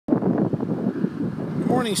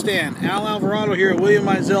morning, Stan. Al Alvarado here at William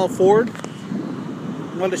Mizell Ford.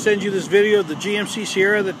 I wanted to send you this video of the GMC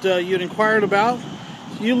Sierra that you'd inquired about.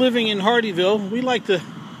 You living in Hardyville, we like to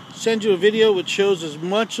send you a video which shows as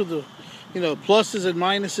much of the pluses and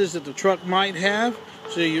minuses that the truck might have,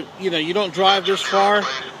 so you don't drive this far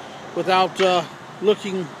without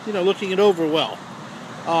looking it over well.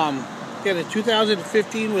 Got a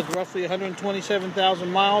 2015 with roughly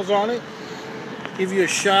 127,000 miles on it. Give you a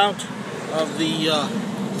shout of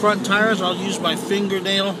the front tires. I'll use my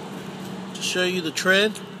fingernail to show you the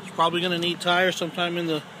tread. It's probably going to need tires sometime in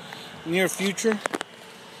the near future.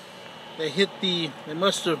 They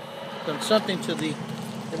must have done something to they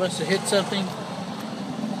must have hit something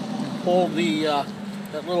and pulled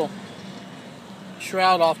that little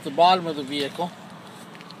shroud off the bottom of the vehicle.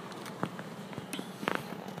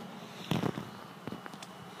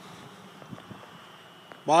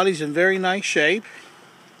 Body's in very nice shape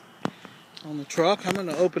on the truck. I'm going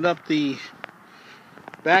to open up the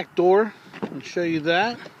back door and show you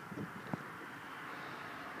that.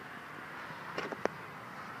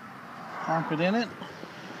 Carpet in it.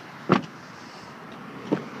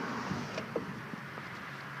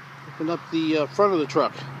 Open up the front of the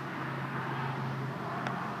truck.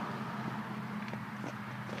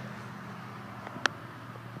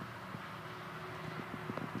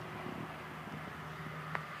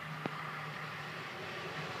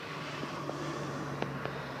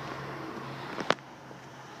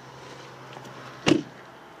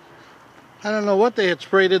 I don't know what they had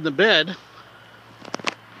sprayed in the bed.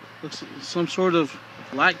 Looks like some sort of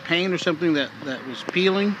black paint or something that was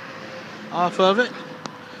peeling off of it.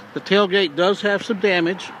 The tailgate does have some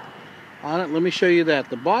damage on it. Let me show you that.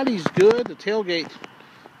 The body's good. The tailgate,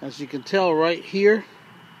 as you can tell right here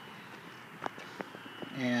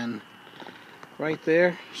and right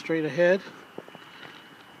there, straight ahead.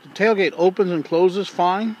 The tailgate opens and closes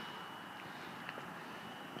fine.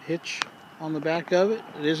 Hitch on the back of it.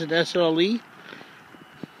 It is an SLE.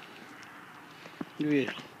 Give you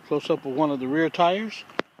a close-up of one of the rear tires.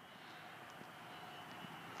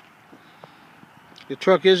 The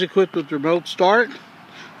truck is equipped with remote start.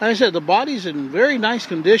 Like I said, the body's in very nice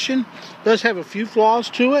condition. Does have a few flaws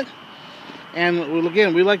to it. And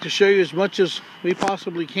again, we like to show you as much as we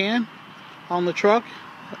possibly can on the truck.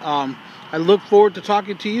 I look forward to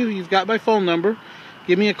talking to you. You've got my phone number.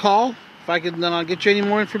 Give me a call. If I can, then I'll get you any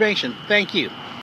more information. Thank you.